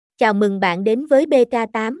Chào mừng bạn đến với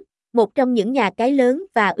BK8, một trong những nhà cái lớn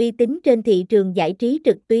và uy tín trên thị trường giải trí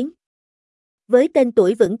trực tuyến. Với tên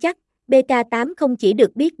tuổi vững chắc, BK8 không chỉ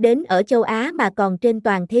được biết đến ở châu Á mà còn trên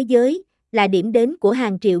toàn thế giới, là điểm đến của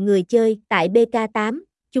hàng triệu người chơi. Tại BK8,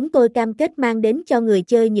 chúng tôi cam kết mang đến cho người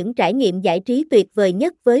chơi những trải nghiệm giải trí tuyệt vời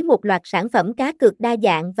nhất với một loạt sản phẩm cá cược đa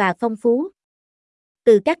dạng và phong phú.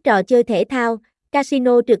 Từ các trò chơi thể thao,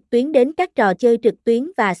 casino trực tuyến đến các trò chơi trực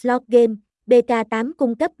tuyến và slot game, BK8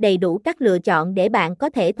 cung cấp đầy đủ các lựa chọn để bạn có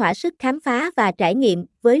thể thỏa sức khám phá và trải nghiệm.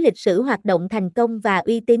 Với lịch sử hoạt động thành công và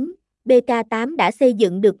uy tín, BK8 đã xây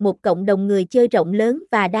dựng được một cộng đồng người chơi rộng lớn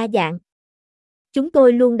và đa dạng. Chúng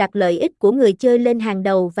tôi luôn đặt lợi ích của người chơi lên hàng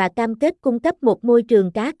đầu và cam kết cung cấp một môi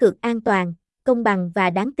trường cá cược an toàn, công bằng và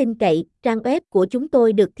đáng tin cậy. Trang web của chúng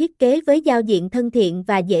tôi được thiết kế với giao diện thân thiện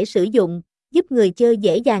và dễ sử dụng, giúp người chơi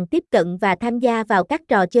dễ dàng tiếp cận và tham gia vào các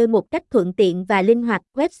trò chơi một cách thuận tiện và linh hoạt.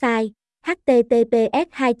 Website: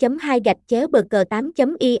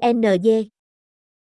 https://bk8.ing